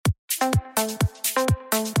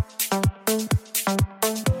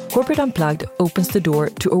Corporate Unplugged opens the door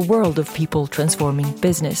to a world of people transforming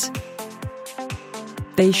business.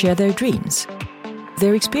 They share their dreams,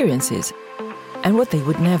 their experiences, and what they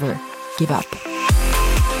would never give up.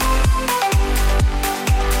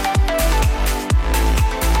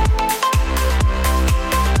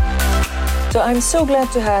 So I'm so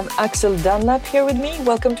glad to have Axel Dunlap here with me.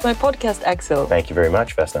 Welcome to my podcast, Axel. Thank you very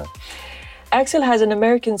much, Vesna. Axel has an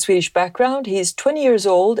American-Swedish background. He's 20 years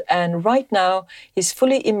old, and right now he's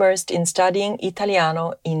fully immersed in studying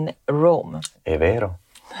Italiano in Rome. È vero.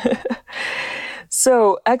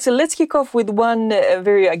 So, Axel, let's kick off with one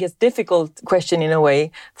very, difficult question in a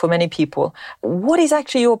way for many people. What is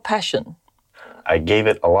actually your passion? I gave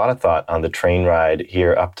it a lot of thought on the train ride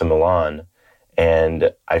here up to Milan,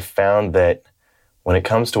 and I found that when it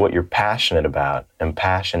comes to what you're passionate about, and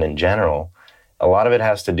passion in general, a lot of it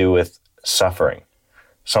has to do with suffering.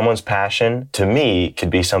 Someone's passion, to me,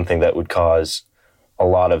 could be something that would cause a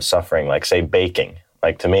lot of suffering, like, say, baking.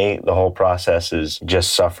 Like, to me, the whole process is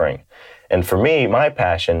just suffering. And for me, my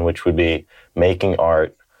passion, which would be making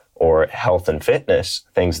art or health and fitness,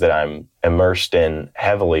 things that I'm immersed in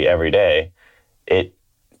heavily every day, it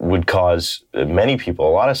would cause many people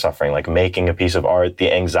a lot of suffering, like making a piece of art,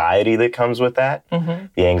 the anxiety that comes with that,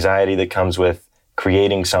 the anxiety that comes with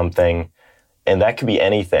creating something. And that could be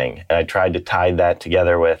anything. And I tried to tie that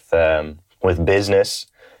together with business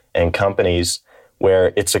and companies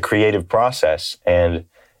where it's a creative process. And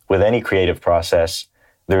with any creative process,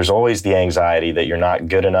 there's always the anxiety that you're not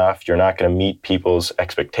good enough, you're not going to meet people's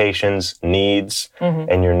expectations, needs,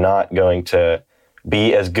 and you're not going to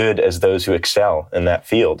be as good as those who excel in that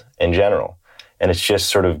field in general. And it's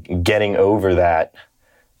just sort of getting over that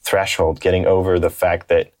threshold, getting over the fact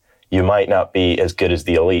that you might not be as good as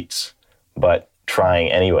the elites, but trying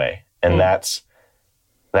anyway. And that's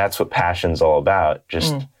what passion's all about,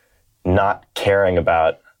 just not caring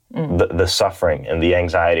about the suffering and the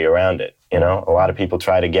anxiety around it. You know, a lot of people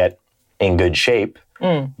try to get in good shape,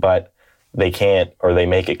 but they can't, or they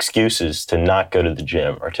make excuses to not go to the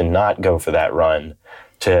gym or to not go for that run,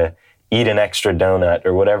 to eat an extra donut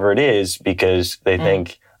or whatever it is, because they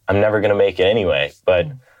think, I'm never going to make it anyway. But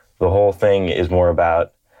the whole thing is more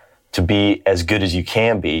about to be as good as you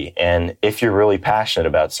can be. And if you're really passionate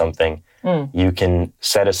about something, you can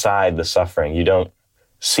set aside the suffering. You don't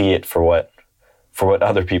see it for what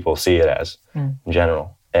other people see it as in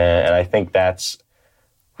general. And I think that's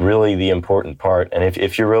really the important part. And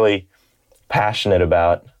if you're really passionate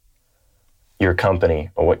about your company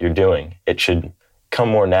or what you're doing, it should come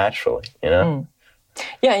more naturally, you know?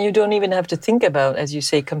 Yeah, and you don't even have to think about, as you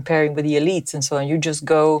say, comparing with the elites and so on. You just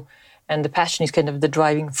go, and the passion is kind of the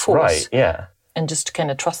driving force. Right, yeah. And just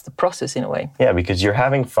kind of trust the process in a way. Yeah, because you're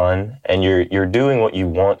having fun and you're doing what you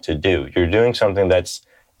want to do. You're doing something that's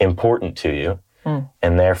important to you,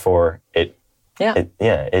 and therefore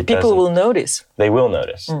people will notice. They will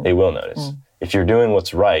notice. They will notice. If you're doing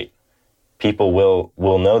what's right, people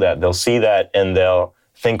will know that. They'll see that and they'll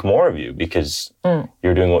think more of you because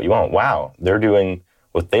you're doing what you want. Wow, they're doing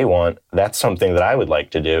what they want. That's something that I would like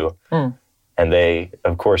to do. And they,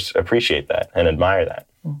 of course, appreciate that and admire that.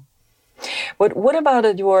 What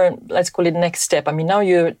about your, let's call it, next step? I mean, now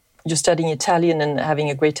you're studying Italian and having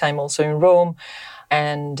a great time also in Rome.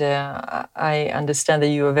 And I understand that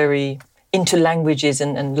you are very into languages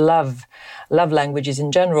and love languages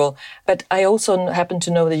in general. But I also happen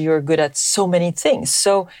to know that you're good at so many things.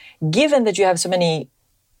 So given that you have so many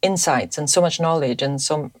insights and so much knowledge and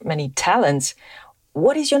so many talents,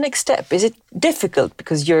 what is your next step? Is it difficult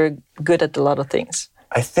because you're good at a lot of things?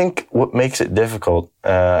 I think what makes it difficult,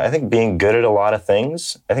 I think being good at a lot of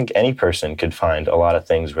things, I think any person could find a lot of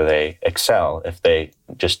things where they excel if they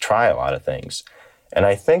just try a lot of things. And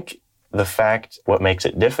I think the fact what makes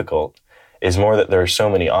it difficult is more that there are so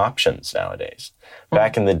many options nowadays.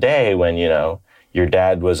 Back in the day when, you know, your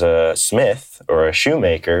dad was a smith or a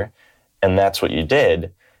shoemaker and that's what you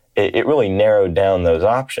did, it really narrowed down those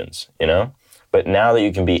options, you know? But now that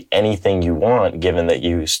you can be anything you want, given that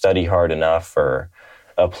you study hard enough or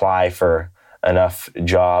apply for enough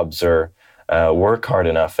jobs or work hard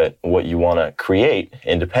enough at what you want to create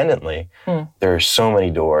independently, there are so many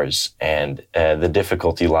doors, and the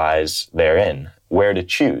difficulty lies therein, where to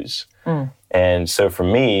choose. And so for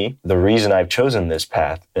me, the reason I've chosen this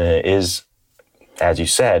path is, as you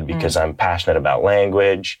said, because I'm passionate about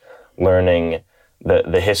language, learning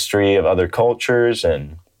the history of other cultures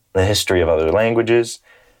and the history of other languages.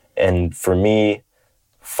 And for me,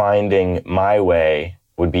 finding my way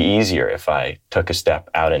would be easier if I took a step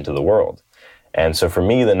out into the world. And so for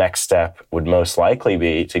me, the next step would most likely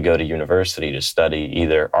be to go to university to study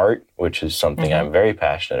either art, which is something I'm very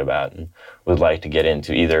passionate about and would like to get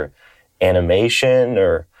into, either animation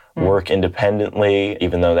or work independently,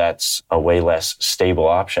 even though that's a way less stable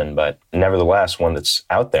option, but nevertheless one that's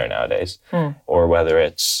out there nowadays. Or whether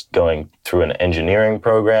it's going through an engineering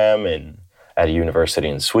program at a university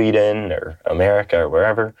in Sweden or America or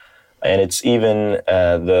wherever. And it's even,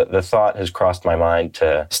 the thought has crossed my mind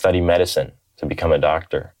to study medicine, to become a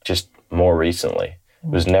doctor, just more recently. It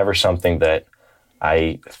was never something that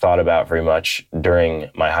I thought about very much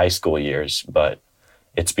during my high school years, but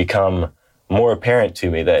it's become more apparent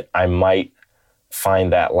to me that I might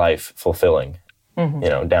find that life fulfilling,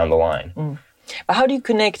 down the line. But how do you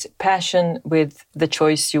connect passion with the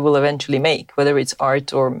choice you will eventually make, whether it's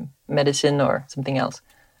art or medicine or something else?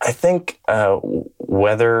 I think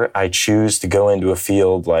whether I choose to go into a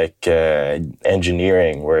field like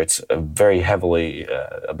engineering, where it's very heavily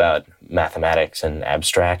about mathematics and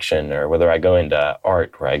abstraction, or whether I go into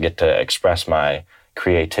art, where I get to express my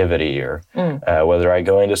creativity, or whether I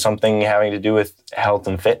go into something having to do with health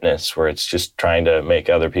and fitness, where it's just trying to make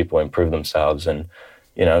other people improve themselves and,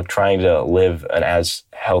 trying to live an as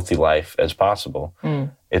healthy life as possible.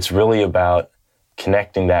 It's really about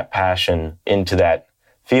connecting that passion into that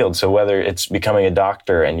field. So whether it's becoming a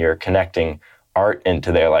doctor and you're connecting art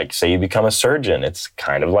into there, like say you become a surgeon, it's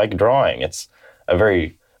kind of like drawing. It's a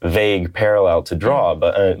very vague parallel to draw,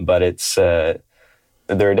 but it's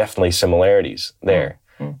there are definitely similarities there,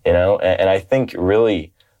 And I think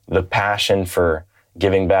really the passion for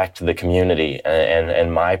giving back to the community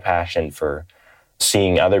and my passion for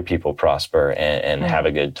seeing other people prosper and have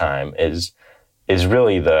a good time is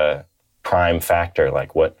really the prime factor,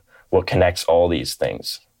 like what connects all these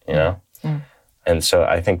things, And so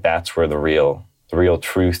I think that's where the real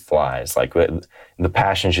truth lies. Like the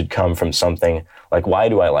passion should come from something like, why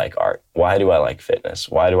do I like art? Why do I like fitness?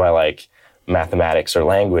 Why do I like mathematics or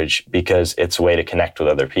language? Because it's a way to connect with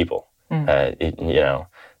other people.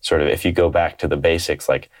 Sort of if you go back to the basics,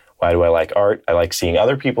 like, why do I like art? I like seeing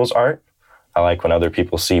other people's art. I like when other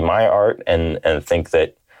people see my art and think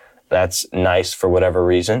that that's nice for whatever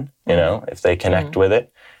reason, if they connect with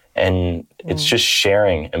it. And it's just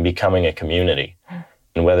sharing and becoming a community.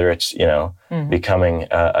 And whether it's, becoming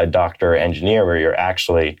a doctor or engineer where you're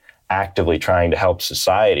actually actively trying to help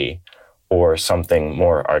society, or something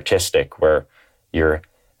more artistic where you're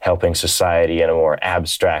helping society in a more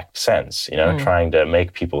abstract sense, trying to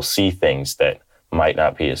make people see things that might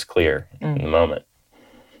not be as clear in the moment.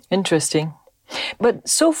 Interesting. But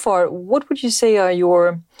so far, what would you say are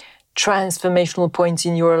your transformational points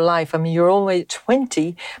in your life? I mean, you're only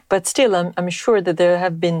 20, but still, I'm sure that there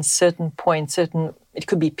have been certain points, it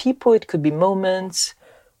could be people, it could be moments.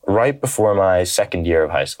 Right before my second year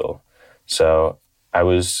of high school. So I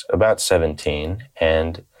was about 17,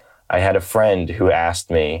 and I had a friend who asked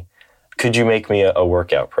me, could you make me a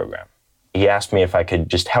workout program? He asked me if I could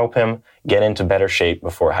just help him get into better shape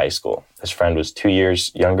before high school. This friend was 2 years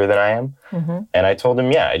younger than I am. And I told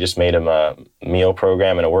him, I just made him a meal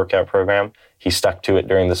program and a workout program. He stuck to it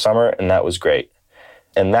during the summer, and that was great.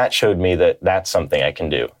 And that showed me that that's something I can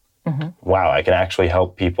do. Wow, I can actually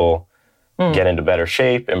help people get into better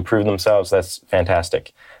shape, improve themselves. That's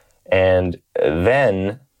fantastic. And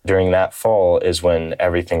then during that fall is when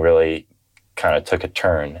everything really kind of took a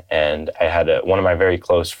turn. And I had one of my very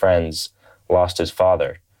close friends lost his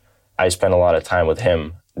father. I spent a lot of time with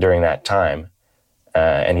him during that time,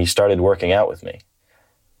 and he started working out with me.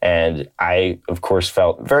 And I, of course,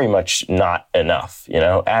 felt very much not enough,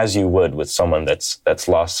 as you would with someone that's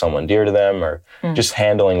lost someone dear to them, or just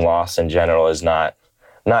handling loss in general is not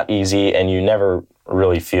easy, and you never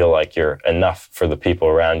really feel like you're enough for the people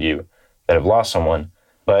around you that have lost someone.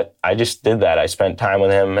 But I just did that. I spent time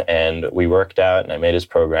with him, and we worked out, and I made his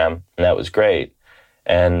program, and that was great.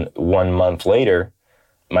 And 1 month later,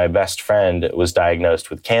 my best friend was diagnosed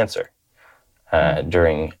with cancer.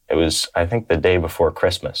 It was, I think, the day before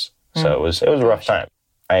Christmas. So it was a rough time.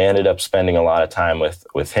 I ended up spending a lot of time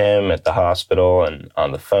with him at the hospital and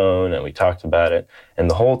on the phone, and we talked about it. And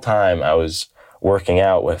the whole time I was working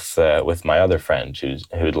out with my other friend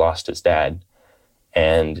who'd lost his dad.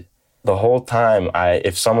 And the whole time,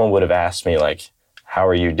 if someone would have asked me, like, how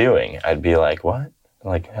are you doing? I'd be like, what?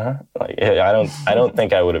 Like, huh? Like, I don't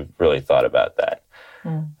think I would have really thought about that.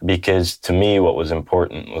 Because to me, what was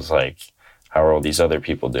important was like, how are all these other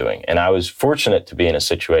people doing? And I was fortunate to be in a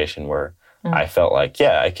situation where I felt like,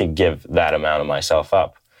 I could give that amount of myself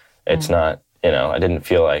up. It's not, I didn't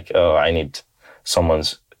feel like, I need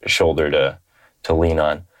someone's shoulder to lean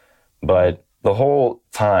on. But the whole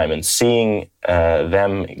time and seeing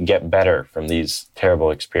them get better from these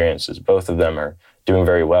terrible experiences. Both of them are doing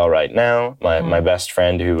very well right now. My best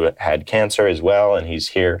friend who had cancer as well, and he's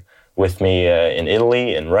here with me in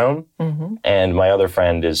Italy, in Rome. Mm-hmm. And my other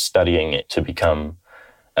friend is studying to become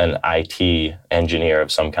an IT engineer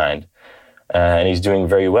of some kind. And he's doing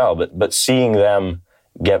very well. But seeing them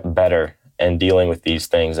get better and dealing with these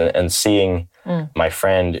things and seeing my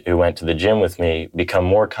friend who went to the gym with me become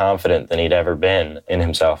more confident than he'd ever been in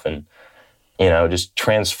himself and, just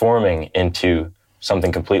transforming into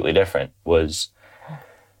something completely different was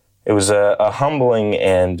a humbling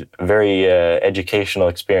and very educational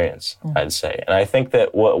experience, I'd say. And I think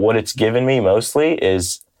that what it's given me mostly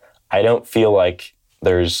is I don't feel like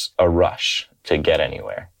there's a rush to get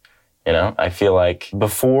anywhere. I feel like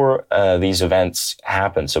before these events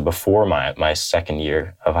happened, so before my second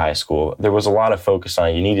year of high school, there was a lot of focus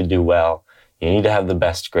on you need to do well, you need to have the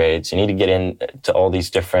best grades, you need to get into all these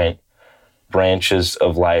different branches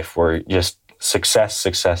of life where just success,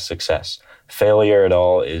 success, success. Failure at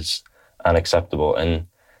all is unacceptable. And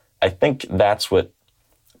I think that's what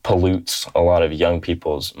pollutes a lot of young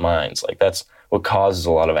people's minds. Like that's what causes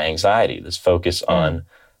a lot of anxiety, this focus on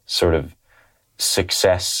sort of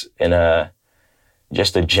success in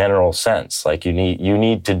just a general sense. Like you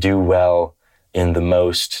need to do well in the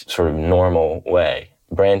most sort of normal way.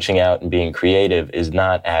 Branching out and being creative is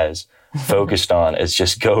not as focused on as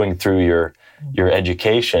just going through your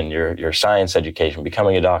education, your science education,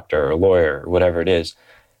 becoming a doctor or a lawyer or whatever it is.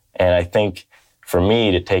 And I think for me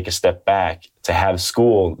to take a step back, to have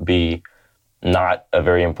school be not a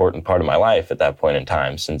very important part of my life at that point in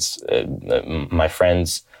time, since my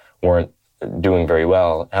friends weren't doing very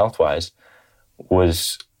well health-wise,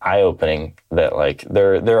 was eye-opening that like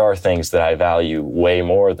there are things that I value way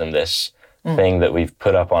more than this thing that we've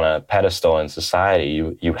put up on a pedestal in society.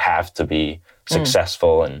 You have to be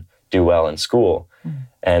successful and do well in school.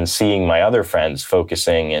 And seeing my other friends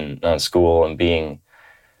focusing on school and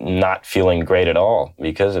not feeling great at all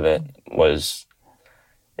because of it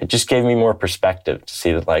it just gave me more perspective to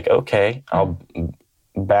see that like, okay, I'll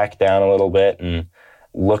back down a little bit and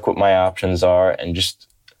look what my options are and just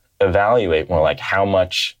evaluate more like how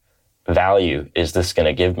much value is this going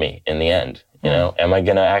to give me in the end? Am I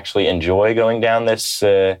going to actually enjoy going down this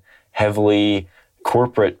heavily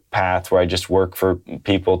corporate path where I just work for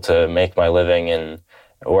people to make my living and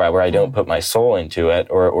where I don't put my soul into it?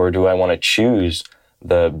 Or do I want to choose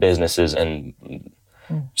the businesses and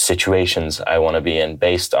situations I want to be in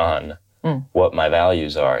based on what my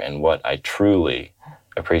values are and what I truly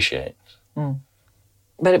appreciate?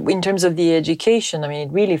 But in terms of the education, I mean,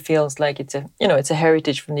 it really feels like it's a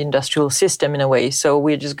heritage from the industrial system in a way. So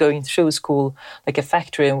we're just going through school like a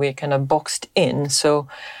factory and we're kind of boxed in. So,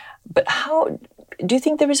 but how do you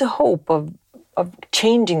think there is a hope of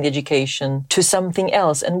changing the education to something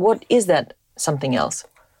else? And what is that something else?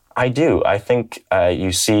 I do. I think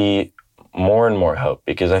you see more and more hope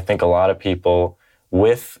because I think a lot of people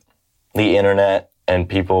with the internet and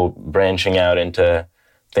people branching out into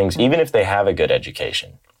things, even if they have a good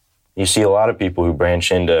education. You see a lot of people who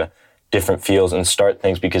branch into different fields and start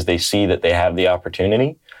things because they see that they have the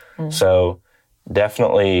opportunity. So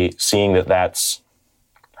definitely seeing that that's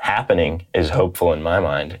happening is hopeful in my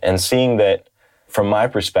mind. And seeing that, from my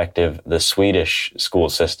perspective, the Swedish school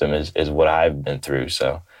system is what I've been through.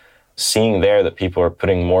 So seeing there that people are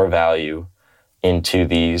putting more value into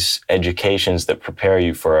these educations that prepare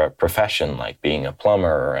you for a profession like being a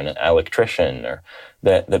plumber or an electrician, or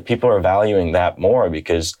that people are valuing that more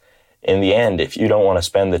because in the end, if you don't want to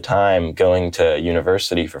spend the time going to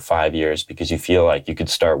university for 5 years because you feel like you could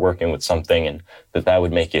start working with something and that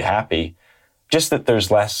would make you happy, just that there's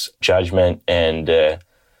less judgment and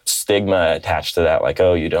stigma attached to that, like,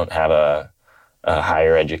 oh, you don't have a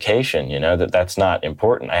higher education, that's not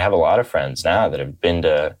important. I have a lot of friends now that have been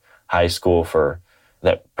to high school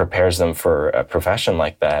that prepares them for a profession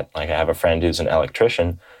like that. Like I have a friend who's an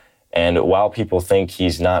electrician, and while people think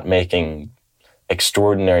he's not making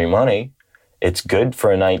extraordinary money, it's good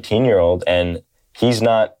for a 19-year-old, and he's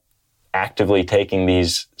not actively taking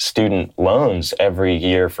these student loans every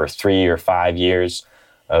year for 3 or 5 years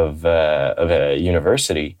of a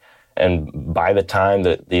university. And by the time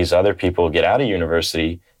that these other people get out of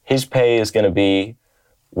university, his pay is going to be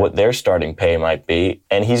what their starting pay might be,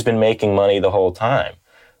 and he's been making money the whole time.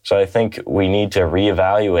 So I think we need to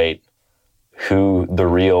reevaluate who the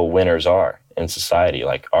real winners are in society.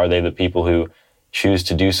 Like, are they the people who choose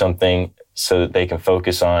to do something so that they can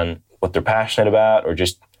focus on what they're passionate about, or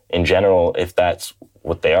just in general, if that's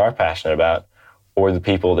what they are passionate about, or the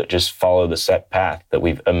people that just follow the set path that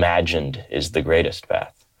we've imagined is the greatest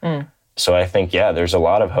path? So I think, yeah, there's a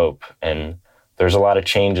lot of hope and there's a lot of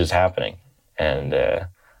changes happening. And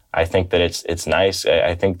I think that it's nice.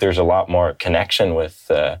 I think there's a lot more connection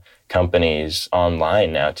with companies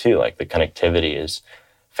online now too. Like the connectivity is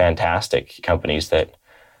fantastic. Companies that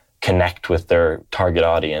connect with their target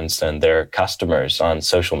audience and their customers on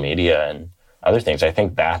social media and other things. I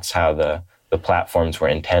think that's how the platforms were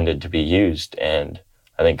intended to be used. And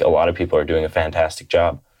I think a lot of people are doing a fantastic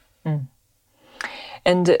job. Mm.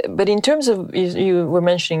 And but in terms of, you were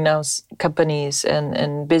mentioning now companies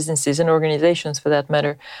and businesses and organizations for that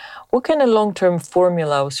matter, what kind of long-term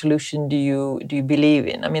formula or solution do you believe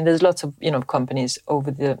in? I mean, there's lots of companies over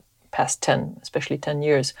the past 10, especially 10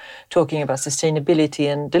 years, talking about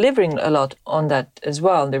sustainability and delivering a lot on that as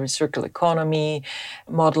well. There is circular economy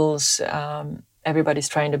models. Everybody's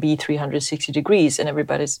trying to be 360 degrees, and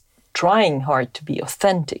everybody's trying hard to be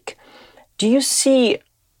authentic. Do you see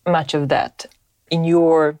much of that in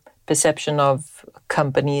your perception of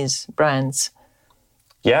companies, brands?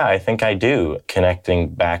 Yeah, I think I do. Connecting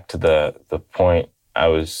back to the point I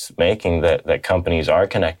was making that companies are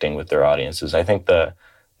connecting with their audiences. I think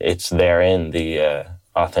it's therein the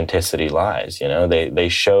authenticity lies. They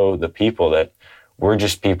show the people that we're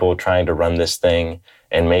just people trying to run this thing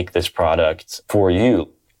and make this product for you.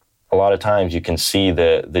 A lot of times you can see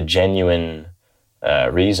the genuine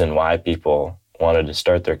reason why people wanted to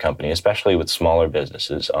start their company, especially with smaller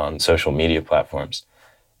businesses on social media platforms.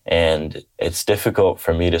 And it's difficult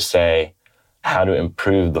for me to say how to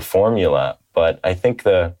improve the formula, but I think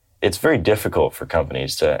it's very difficult for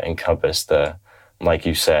companies to encompass like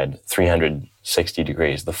you said, 360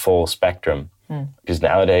 degrees, the full spectrum. Because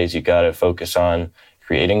nowadays you got to focus on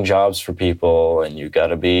creating jobs for people, and you got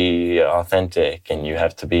to be authentic, and you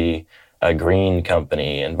have to be a green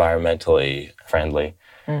company, environmentally friendly.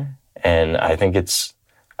 And I think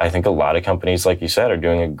a lot of companies, like you said, are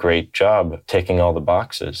doing a great job ticking all the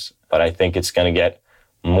boxes. But I think it's going to get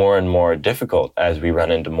more and more difficult as we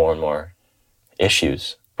run into more and more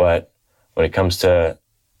issues. But when it comes to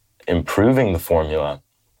improving the formula,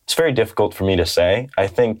 it's very difficult for me to say. I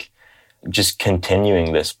think just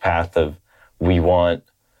continuing this path of, we want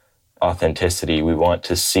authenticity, we want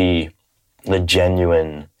to see the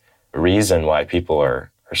genuine reason why people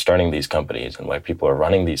are starting these companies and why people are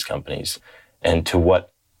running these companies, and to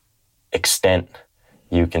what extent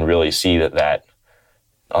you can really see that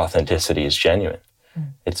authenticity is genuine.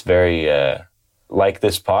 It's very like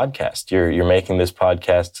this podcast. You're making this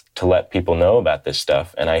podcast to let people know about this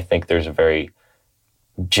stuff, and I think there's a very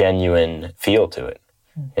genuine feel to it.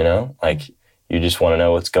 Like you just want to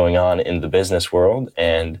know what's going on in the business world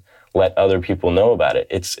and let other people know about it.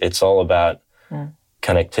 It's all about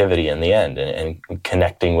connectivity in the end, and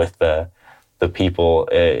connecting with the people.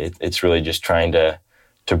 It's really just trying to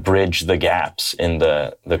bridge the gaps in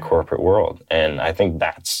the corporate world. And I think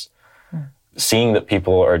that's seeing that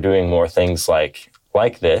people are doing more things like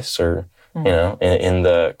this, or in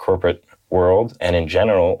the corporate world and in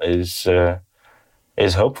general,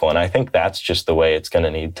 is hopeful. And I think that's just the way it's going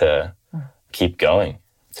to need to keep going,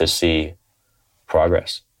 to see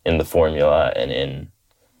progress in the formula and in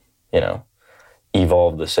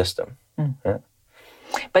evolve the system. Yeah.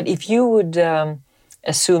 But if you would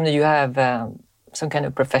assume that you have some kind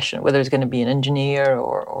of profession, whether it's going to be an engineer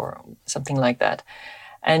or something like that,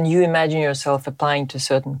 and you imagine yourself applying to a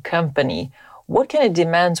certain company, what kind of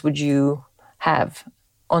demands would you have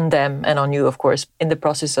on them and on you, of course, in the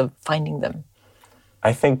process of finding them?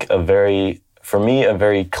 I think a very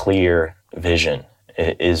clear vision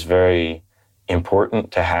is very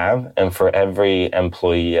important to have, and for every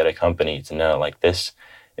employee at a company to know, like, this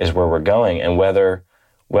is where we're going. And whether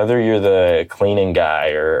you're the cleaning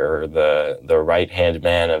guy or the right-hand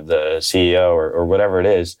man of the CEO or whatever it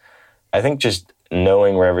is, I think just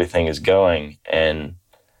knowing where everything is going and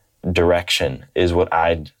direction is what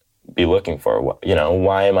I'd be looking for.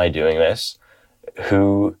 Why am I doing this?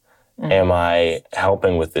 Who am I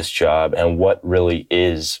helping with this job? And what really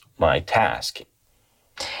is my task?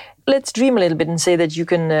 Let's dream a little bit and say that you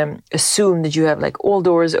can assume that you have like all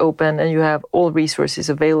doors open and you have all resources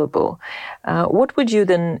available. What would you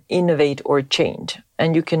then innovate or change?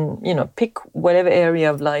 And you can, pick whatever area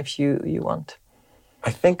of life you want.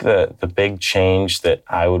 I think the big change that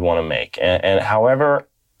I would want to make, and however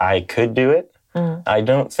I could do it, I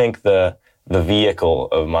don't think the vehicle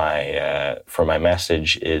of for my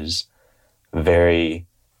message is very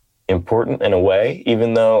important in a way,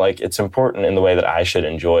 even though like it's important in the way that I should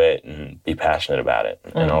enjoy it and be passionate about it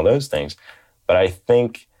and all those things. But I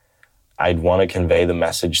think I'd want to convey the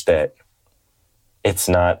message that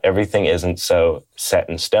everything isn't so set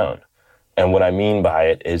in stone. And what I mean by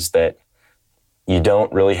it is that you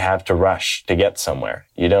don't really have to rush to get somewhere.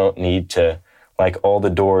 You don't need to, like, all the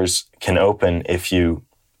doors can open if you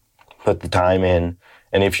put the time in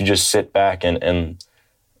and if you just sit back and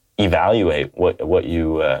evaluate what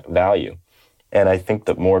you value. And I think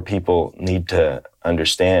that more people need to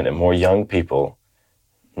understand, and more young people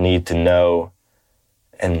need to know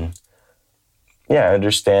and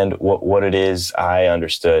understand what it is I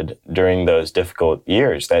understood during those difficult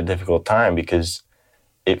years, that difficult time, because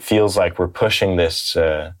it feels like we're pushing this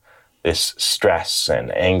this stress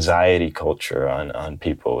and anxiety culture on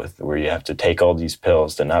people, where you have to take all these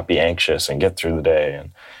pills to not be anxious and get through the day.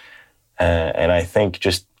 And I think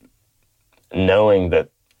just knowing that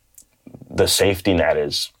the safety net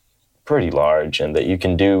is pretty large and that you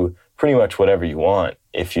can do pretty much whatever you want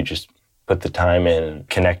if you just put the time in and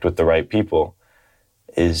connect with the right people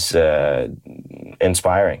is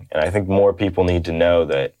inspiring. And I think more people need to know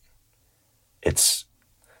that it's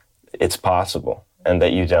possible, and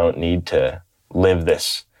that you don't need to live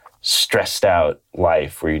this stressed out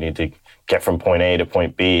life where you need to get from point A to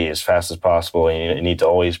point B as fast as possible, and you need to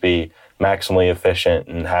always be maximally efficient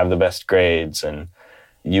and have the best grades, and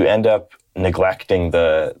you end up neglecting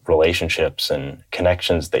the relationships and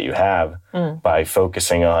connections that you have by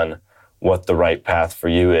focusing on what the right path for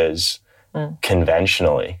you is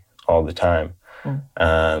conventionally all the time.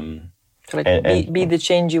 So like be the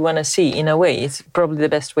change you want to see, in a way. It's probably the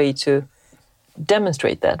best way to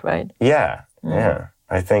demonstrate that, right? Yeah.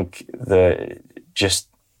 I think just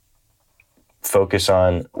focus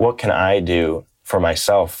on what can I do for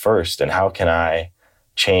myself first, and how can I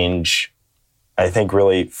change. I think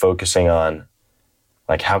really focusing on,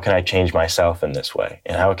 like, how can I change myself in this way,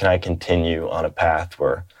 and how can I continue on a path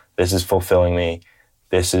where this is fulfilling me,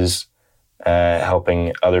 this is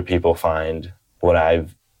helping other people find what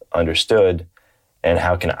I've understood, and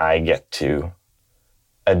how can I get to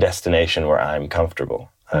a destination where I'm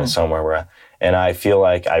comfortable, somewhere where and I feel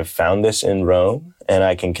like I've found this in Rome, and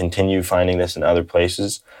I can continue finding this in other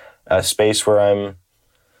places, a space where I'm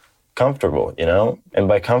comfortable, And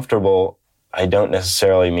by comfortable, I don't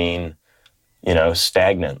necessarily mean,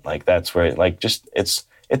 stagnant. Like, that's where, like, just it's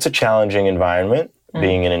a challenging environment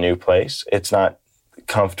being in a new place. It's not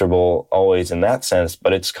comfortable always in that sense,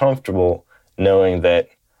 but it's comfortable knowing that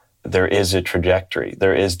there is a trajectory,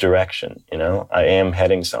 there is direction, I am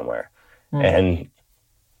heading somewhere. And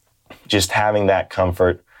just having that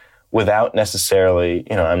comfort without necessarily,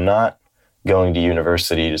 I'm not going to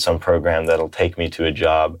university to some program that'll take me to a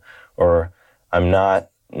job, or I'm not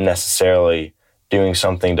necessarily doing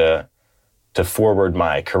something to forward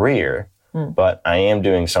my career, but I am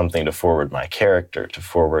doing something to forward my character, to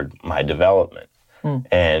forward my development.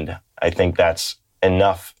 And I think that's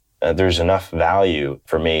enough. There's enough value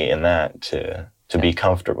for me in that to be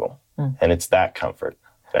comfortable. And it's that comfort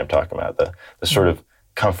that I'm talking about, the sort of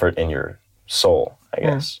comfort in your soul, I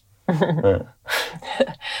guess.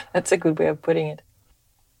 That's a good way of putting it.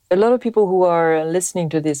 A lot of people who are listening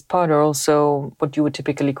to this pod are also what you would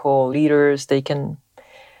typically call leaders. They can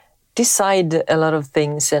decide a lot of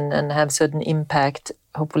things and have certain impact,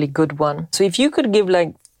 hopefully good one. So if you could give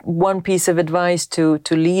like one piece of advice to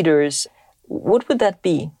leaders, what would that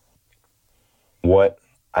be? What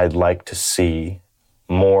I'd like to see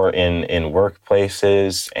more in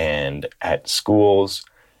workplaces and at schools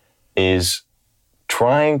is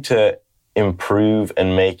trying to improve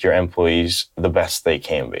and make your employees the best they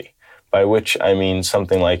can be. By which I mean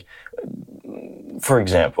something like, for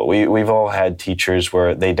example, we've all had teachers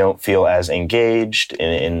where they don't feel as engaged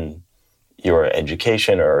in your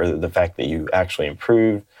education or the fact that you actually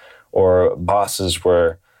improved, or bosses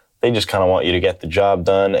where they just kind of want you to get the job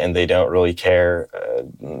done and they don't really care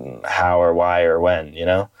how or why or when,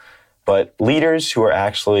 But leaders who are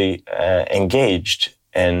actually engaged,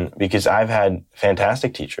 and because I've had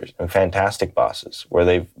fantastic teachers and fantastic bosses where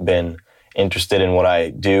they've been interested in what I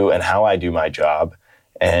do and how I do my job,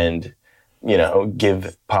 and,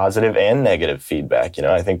 give positive and negative feedback.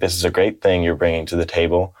 I think this is a great thing you're bringing to the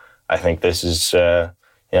table. I think this is,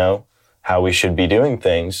 how we should be doing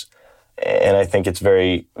things. And I think it's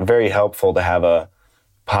very, very helpful to have a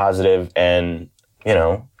positive and,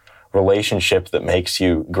 relationship that makes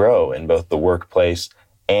you grow in both the workplace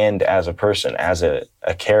and as a person, as a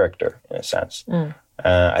character, in a sense.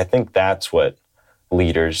 I think that's what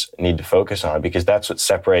leaders need to focus on, because that's what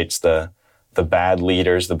separates the bad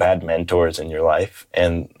leaders, the bad mentors in your life,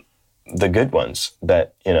 and the good ones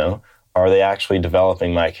that, are they actually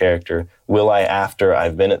developing my character? Will I, after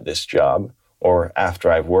I've been at this job, or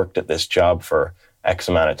after I've worked at this job for X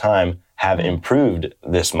amount of time, have improved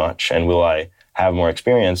this much? And will I have more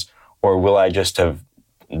experience? Or will I just have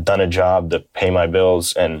done a job to pay my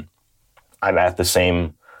bills and I'm at the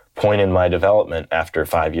same point in my development after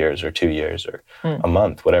 5 years or 2 years or a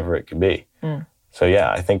month, whatever it could be. So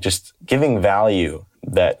yeah, I think just giving value,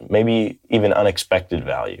 that maybe even unexpected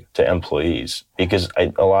value, to employees, because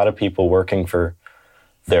a lot of people working for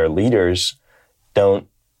their leaders don't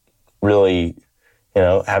really,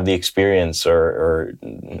 have the experience or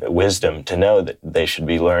wisdom to know that they should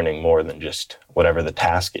be learning more than just whatever the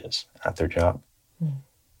task is at their job.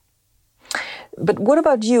 But what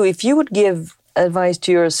about you? If you would give advice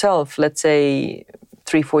to yourself, let's say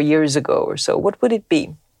 3-4 years ago or so, what would it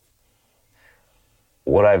be?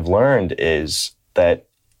 What I've learned is that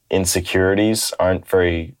insecurities aren't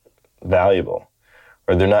very valuable,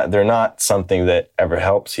 or they're not something that ever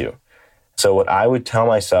helps you. So what I would tell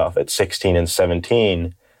myself at 16 and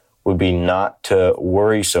 17 would be not to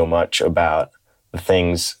worry so much about the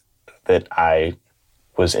things that I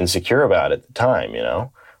was insecure about at the time,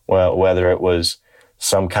 Well, whether it was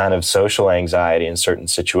some kind of social anxiety in certain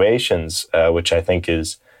situations, which I think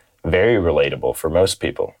is very relatable for most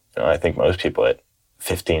people. I think most people at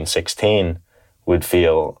 15, 16 would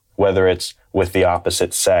feel, whether it's with the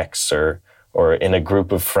opposite sex or in a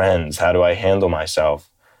group of friends, how do I handle myself?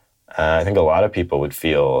 I think a lot of people would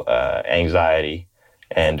feel anxiety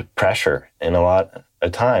and pressure in a lot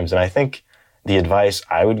of times. And I think the advice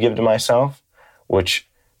I would give to myself, which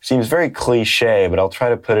seems very cliche, but I'll try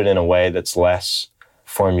to put it in a way that's less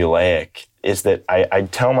formulaic, is that I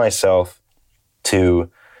tell myself to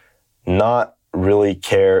not really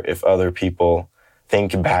care if other people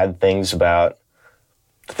think bad things about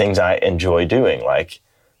the things I enjoy doing. Like,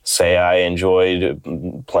 say I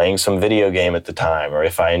enjoyed playing some video game at the time, or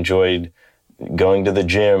if I enjoyed going to the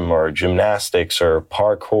gym or gymnastics or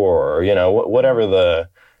parkour, or, whatever the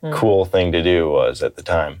cool thing to do was at the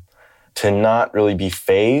time. To not really be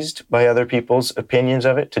fazed by other people's opinions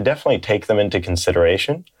of it, to definitely take them into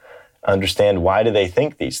consideration, understand, why do they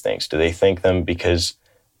think these things? Do they think them because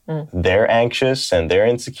they're anxious and they're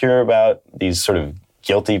insecure about these sort of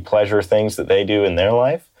guilty pleasure things that they do in their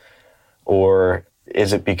life? Or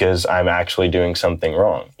is it because I'm actually doing something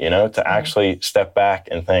wrong? To actually step back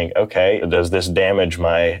and think, okay, does this damage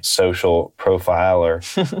my social profile,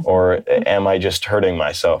 or am I just hurting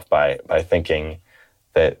myself by thinking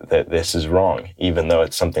that this is wrong, even though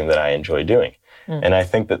it's something that I enjoy doing? And I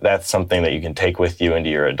think that that's something that you can take with you into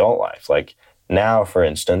your adult life. Like now, for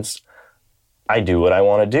instance, I do what I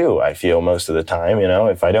want to do. I feel most of the time,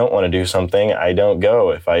 if I don't want to do something, I don't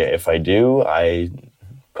go. If I do, I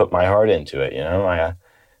put my heart into it,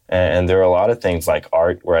 and there are a lot of things like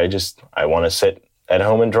art where I want to sit at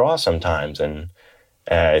home and draw sometimes. And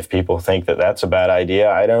if people think that that's a bad idea,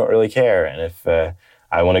 I don't really care. And if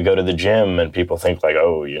I want to go to the gym and people think like,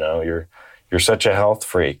 oh, you're such a health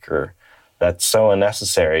freak, or that's so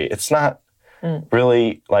unnecessary. It's not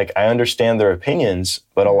really, like, I understand their opinions,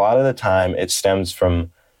 but a lot of the time it stems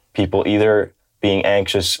from people either being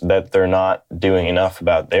anxious that they're not doing enough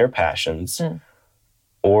about their passions,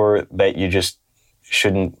 or that you just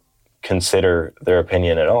shouldn't consider their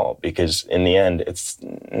opinion at all, because in the end, it's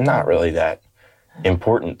not really that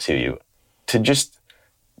important to you. To just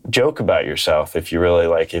joke about yourself, if you really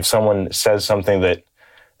like, if someone says something that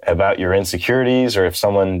about your insecurities, or if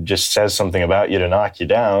someone just says something about you to knock you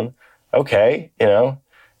down, okay,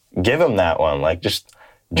 give them that one. Like, just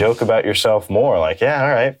joke about yourself more. Like, yeah, all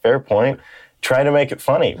right, fair point. Try to make it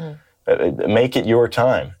funny. Make it your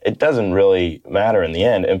time. It doesn't really matter in the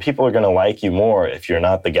end. And people are going to like you more if you're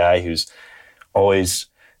not the guy who's always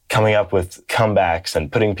coming up with comebacks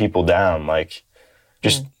and putting people down. Like,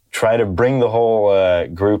 just try to bring the whole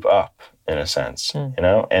group up, in a sense, And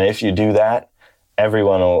if you do that,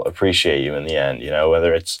 everyone will appreciate you in the end,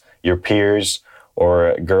 whether it's your peers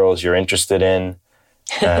or girls you're interested in.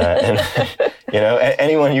 And,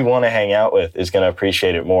 anyone you want to hang out with is going to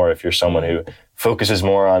appreciate it more if you're someone who focuses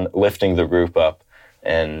more on lifting the group up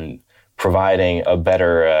and providing a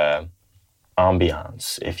better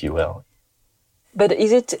ambiance, if you will. But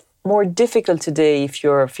is it more difficult today, if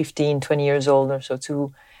you're 15, 20 years old or so,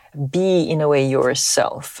 to be, in a way,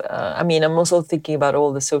 yourself? I'm also thinking about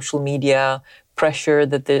all the social media pressure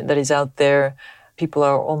that is out there. People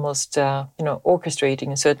are almost,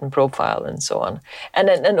 orchestrating a certain profile and so on.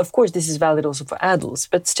 And of course, this is valid also for adults.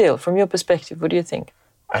 But still, from your perspective, what do you think?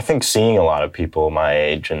 I think seeing a lot of people my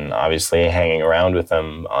age, and obviously hanging around with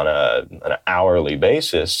them on an hourly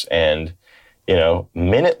basis and,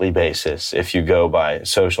 minutely basis, if you go by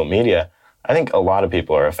social media, I think a lot of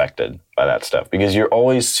people are affected by that stuff, because you're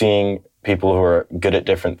always seeing people who are good at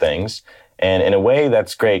different things. And in a way,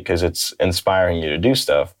 that's great because it's inspiring you to do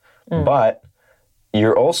stuff. But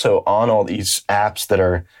you're also on all these apps that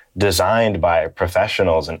are designed by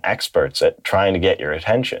professionals and experts at trying to get your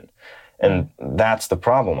attention. And that's the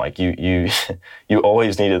problem. Like you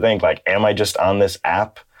always need to think like, am I just on this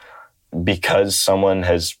app because someone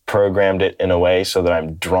has programmed it in a way so that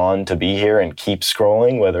I'm drawn to be here and keep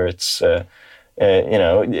scrolling, whether it's,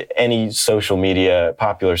 any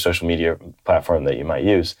popular social media platform that you might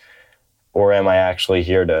use, or am I actually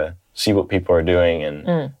here to see what people are doing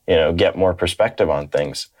and, get more perspective on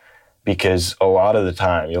things? Because a lot of the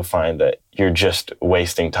time you'll find that you're just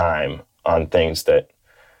wasting time on things that,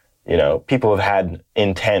 people have had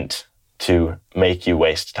intent to make you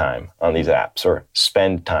waste time on these apps or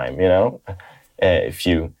spend time, if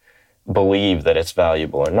you believe that it's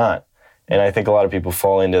valuable or not. And I think a lot of people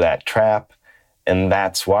fall into that trap, and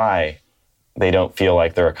that's why they don't feel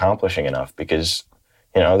like they're accomplishing enough, because,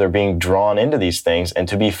 they're being drawn into these things. And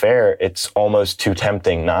to be fair, it's almost too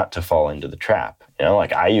tempting not to fall into the trap.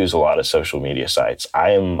 Like I use a lot of social media sites.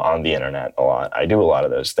 I am on the internet a lot. I do a lot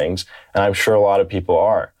of those things. And I'm sure a lot of people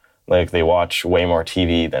are. Like they watch way more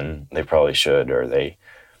TV than they probably should, or they,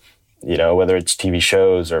 whether it's TV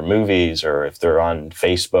shows or movies, or if they're on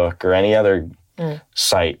Facebook or any other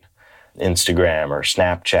site, Instagram or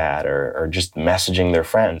Snapchat, or just messaging their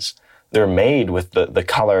friends. They're made with the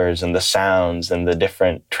colors and the sounds and the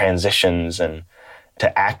different transitions and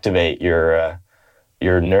to activate your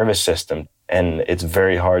nervous system. And it's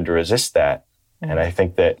very hard to resist that. And I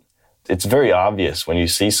think that it's very obvious when you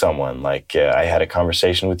see someone, like I had a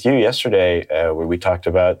conversation with you yesterday where we talked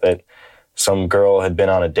about that some girl had been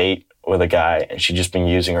on a date with a guy and she'd just been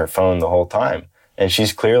using her phone the whole time. And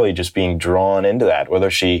she's clearly just being drawn into that,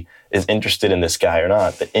 whether she is interested in this guy or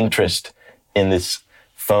not. The interest in this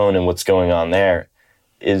phone and what's going on there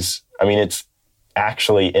is, it's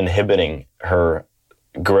actually inhibiting her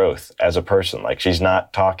growth as a person. Like she's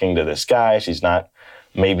not talking to this guy. She's not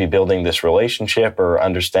maybe building this relationship or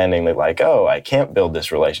understanding that like, oh, I can't build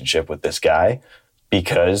this relationship with this guy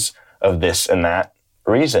because of this and that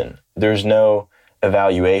reason. There's no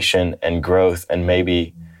evaluation and growth and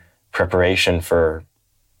maybe preparation for,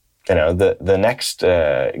 the next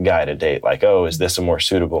guy to date. Like, oh, is this a more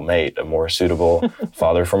suitable mate, a more suitable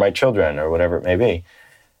father for my children, or whatever it may be,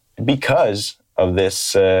 because of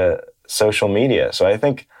this social media. So I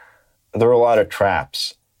think there are a lot of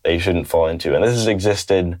traps that you shouldn't fall into. And this has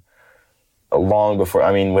existed long before.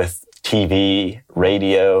 With TV,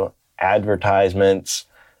 radio, advertisements,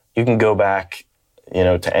 you can go back,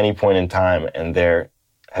 to any point in time, and there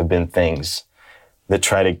have been things that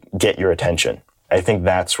try to get your attention. I think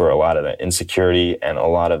that's where a lot of the insecurity and a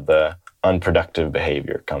lot of the unproductive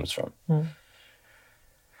behavior comes from.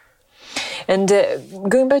 And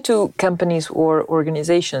going back to companies or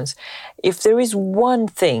organizations, if there is one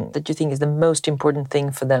thing that you think is the most important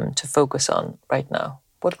thing for them to focus on right now,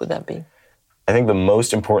 what would that be? I think the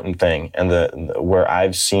most important thing, and where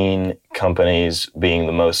I've seen companies being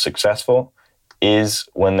the most successful, is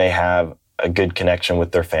when they have a good connection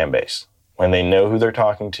with their fan base. When they know who they're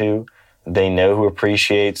talking to, they know who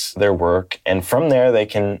appreciates their work, and from there they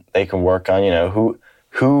can work on,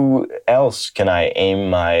 who else can I aim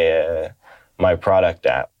my product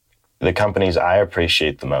at. The companies I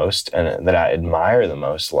appreciate the most and that I admire the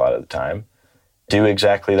most a lot of the time do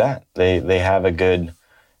exactly that. They have a good,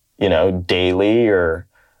 daily or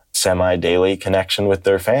semi-daily connection with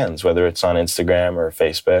their fans, whether it's on Instagram or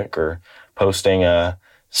Facebook or posting a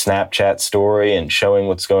Snapchat story and showing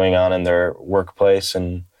what's going on in their workplace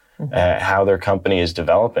and how their company is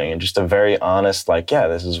developing, and just a very honest,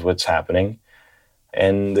 this is what's happening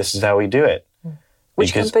and this is how we do it.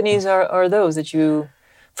 Which companies are those that you,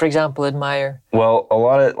 for example, admire? Well, a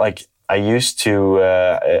lot of, I used to,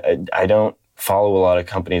 I don't follow a lot of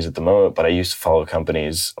companies at the moment, but I used to follow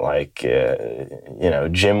companies like,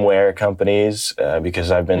 gym wear companies,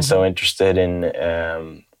 because I've been so interested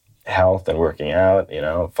in health and working out,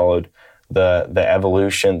 followed the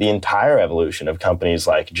evolution, the entire evolution of companies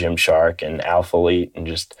like Gymshark and Alpha Elite, and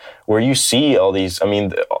just where you see all these,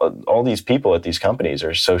 all these people at these companies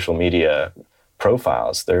are social media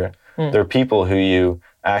profiles. They're people who you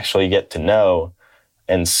actually get to know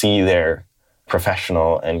and see their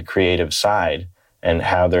professional and creative side and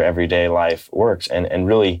how their everyday life works. And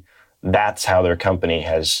really, that's how their company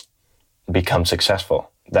has become successful.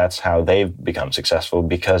 That's how they've become successful,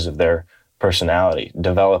 because of their personality,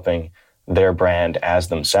 developing their brand as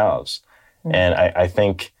themselves. And I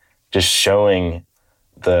think just showing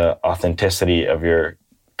the authenticity of your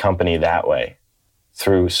company that way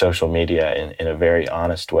through social media in a very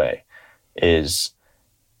honest way is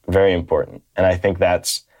very important. And I think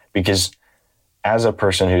that's because as a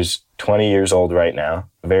person who's 20 years old right now,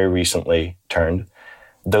 very recently turned,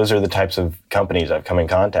 those are the types of companies I've come in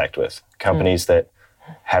contact with. Companies that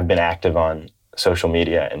have been active on social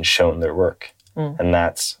media and shown their work. And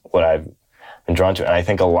that's what I've been drawn to. And I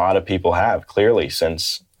think a lot of people have, clearly,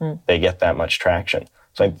 since they get that much traction.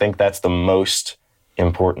 So I think that's the most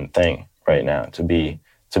important thing right now, to be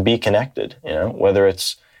connected, you know, whether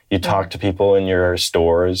it's you talk to people in your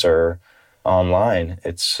stores or online,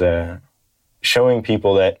 it's showing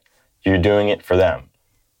people that you're doing it for them.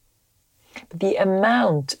 The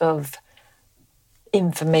amount of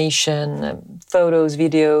information, photos,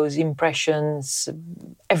 videos, impressions,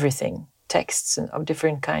 everything, texts of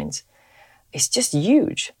different kinds, is just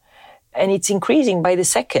huge. And it's increasing by the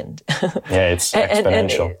second. Yeah, it's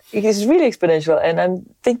exponential. And it's really exponential. And I'm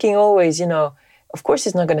thinking always, you know, of course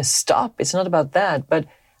it's not going to stop. It's not about that. But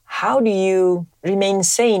how do you remain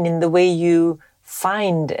sane in the way you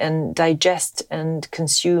find and digest and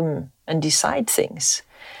consume and decide things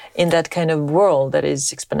in that kind of world that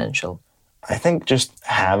is exponential? I think just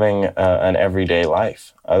having an everyday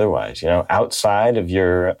life. Otherwise, you know, outside of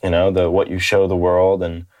your, you know, what you show the world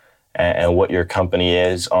and what your company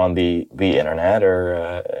is on the internet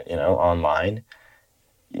or, you know, online,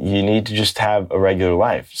 you need to just have a regular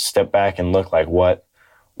life. Step back and look like what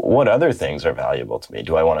other things are valuable to me.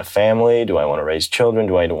 Do I want a family? Do I want to raise children?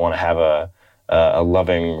 Do I want to have a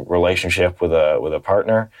loving relationship with a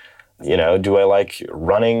partner? You know, do I like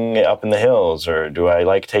running up in the hills, or do I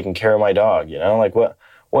like taking care of my dog? You know, like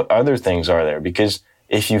what other things are there? Because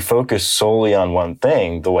if you focus solely on one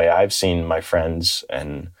thing, the way I've seen my friends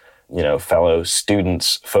and, you know, fellow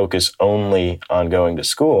students focus only on going to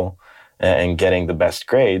school and getting the best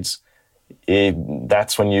grades,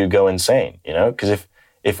 that's when you go insane, you know? Because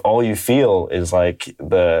if all you feel is like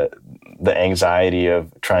the anxiety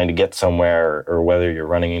of trying to get somewhere, or whether you're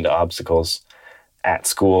running into obstacles at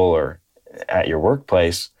school or at your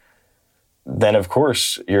workplace, then of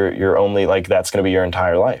course you're only like, that's going to be your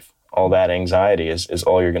entire life. All that anxiety is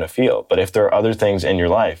all you're going to feel. But if there are other things in your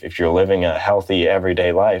life, if you're living a healthy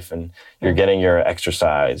everyday life and you're getting your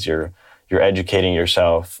exercise, you're educating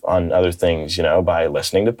yourself on other things, you know, by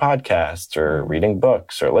listening to podcasts or reading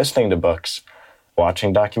books or listening to books,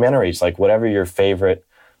 watching documentaries, like whatever your favorite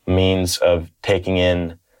means of taking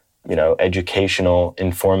in, you know, educational,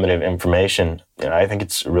 informative information, you know, I think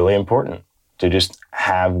it's really important to just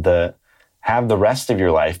have the rest of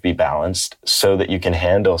your life be balanced so that you can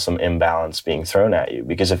handle some imbalance being thrown at you.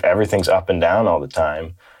 Because if everything's up and down all the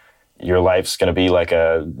time, your life's going to be like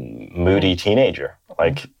a moody teenager.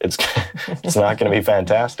 Like it's not going to be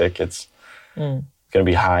fantastic. It's going to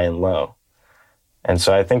be high and low. And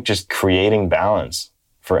so I think just creating balance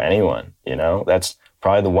for anyone, you know, that's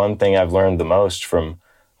probably the one thing I've learned the most from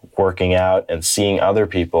working out and seeing other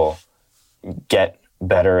people get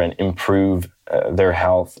better and improve their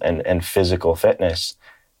health and physical fitness,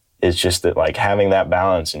 is just that, like, having that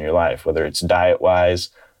balance in your life, whether it's diet-wise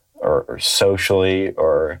or socially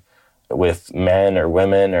or with men or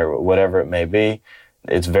women or whatever it may be,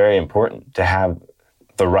 it's very important to have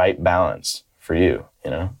the right balance for you, you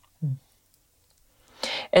know?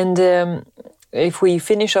 And if we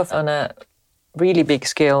finish off on a really big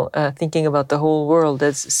scale, thinking about the whole world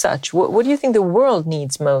as such, what do you think the world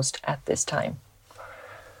needs most at this time?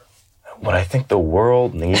 What I think the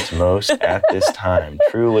world needs most at this time,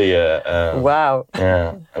 truly wow.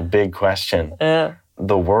 Yeah, a big question. Yeah.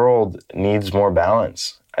 The world needs more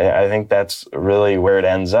balance. I think that's really where it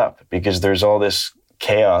ends up, because there's all this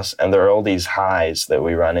chaos and there are all these highs that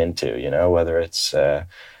we run into, you know, whether it's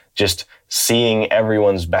just seeing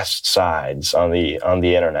everyone's best sides on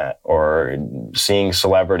the internet, or seeing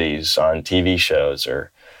celebrities on TV shows,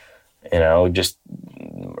 or, you know, just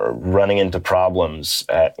running into problems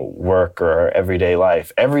at work or everyday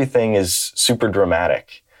life. Everything is super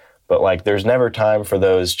dramatic, but like there's never time for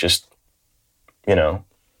those just, you know,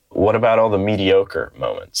 what about all the mediocre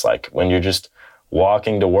moments? Like when you're just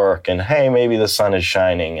walking to work and, hey, maybe the sun is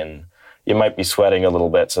shining and you might be sweating a little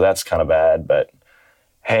bit, so that's kind of bad, but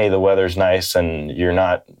hey, the weather's nice and you're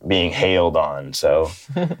not being hailed on, so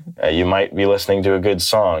you might be listening to a good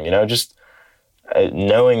song, you know, just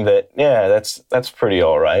knowing that, yeah, that's pretty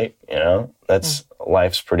all right, you know,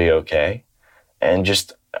 life's pretty okay. And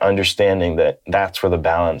just understanding that that's where the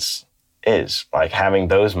balance is, like having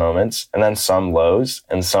those moments and then some lows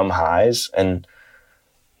and some highs, and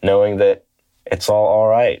knowing that it's all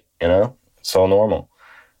right, you know, it's all normal.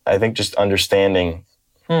 I think just understanding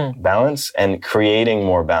balance and creating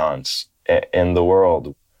more balance in the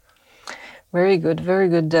world. Very good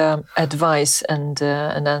advice and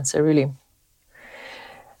answer, really.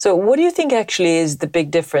 So what do you think actually is the big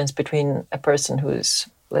difference between a person who's,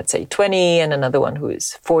 let's say, 20 and another one who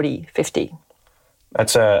is 40, 50?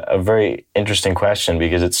 That's a very interesting question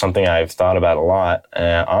because it's something I've thought about a lot.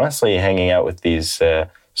 Honestly, hanging out with these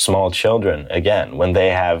small children, again, when they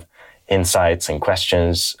have insights and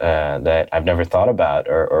questions that I've never thought about,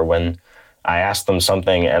 or when I ask them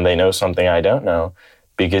something and they know something I don't know,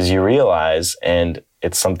 because you realize, and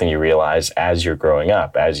it's something you realize as you're growing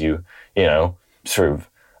up, as you sort of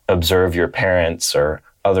observe your parents or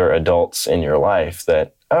other adults in your life,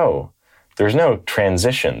 that, oh, there's no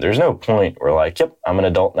transition. There's no point where like, yep, I'm an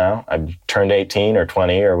adult now. I've turned 18 or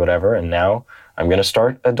 20 or whatever, and now I'm going to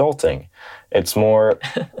start adulting. It's more,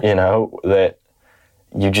 that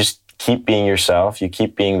you just keep being yourself. You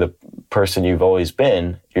keep being the person you've always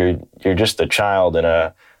been. You're just a child in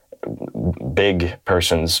a big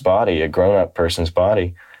person's body, a grown-up person's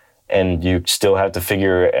body, and you still have to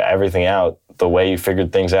figure everything out the way you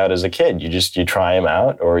figured things out as a kid. You try them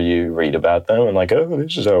out, or you read about them and like, oh,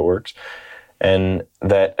 this is how it works. And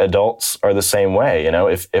that adults are the same way.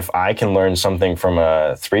 If I can learn something from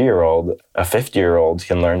a 3-year-old, a 50-year-old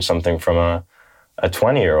can learn something from a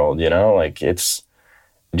 20-year-old, like it's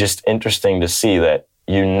just interesting to see that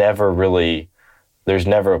there's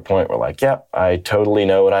never a point where like, yep, I totally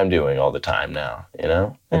know what I'm doing all the time now,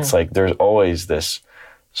 It's like there's always this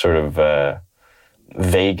sort of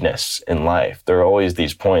vagueness in life. There are always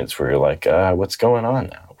these points where you're like, what's going on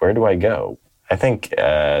now? Where do I go? I think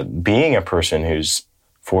being a person who's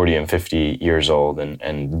 40 and 50 years old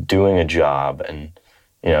and doing a job and,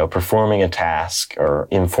 performing a task or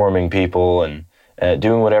informing people and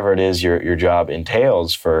doing whatever it is your job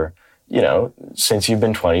entails for, since you've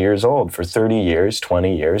been 20 years old, for 30 years,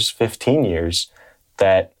 20 years, 15 years,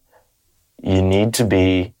 that you need to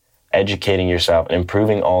be educating yourself and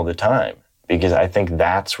improving all the time. Because I think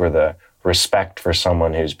that's where the respect for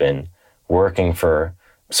someone who's been working for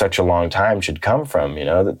such a long time should come from,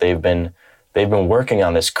 that they've been working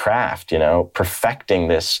on this craft, perfecting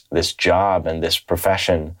this job and this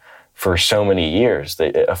profession for so many years,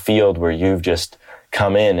 a field where you've just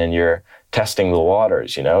come in and you're testing the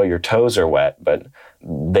waters, your toes are wet, but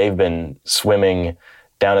they've been swimming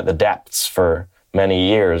down at the depths for many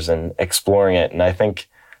years and exploring it. And I think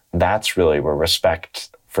that's really where respect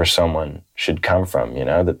for someone should come from,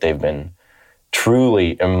 that they've been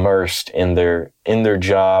truly immersed in their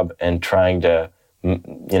job and trying to,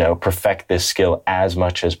 perfect this skill as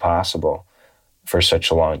much as possible for such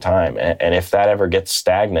a long time. And if that ever gets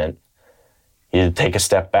stagnant, you take a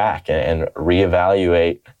step back and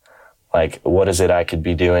reevaluate, like, what is it I could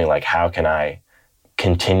be doing? Like, how can I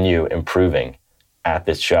continue improving at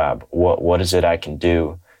this job? What is it I can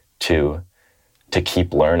do to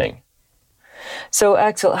keep learning? So,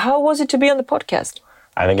 Axel, how was it to be on the podcast?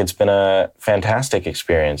 I think it's been a fantastic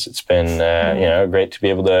experience. It's been, great to be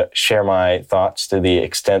able to share my thoughts to the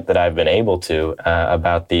extent that I've been able to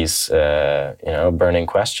about these, burning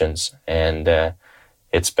questions. And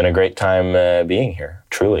it's been a great time being here,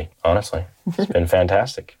 truly, honestly. It's been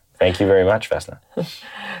fantastic. Thank you very much, Vesna.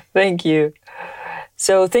 Thank you.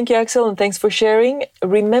 So thank you, Axel, and thanks for sharing.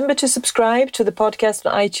 Remember to subscribe to the podcast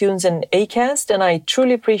on iTunes and Acast, and I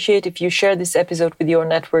truly appreciate if you share this episode with your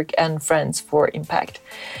network and friends for impact.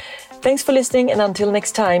 Thanks for listening, and until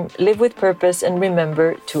next time, live with purpose and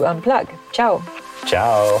remember to unplug. Ciao.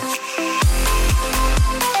 Ciao.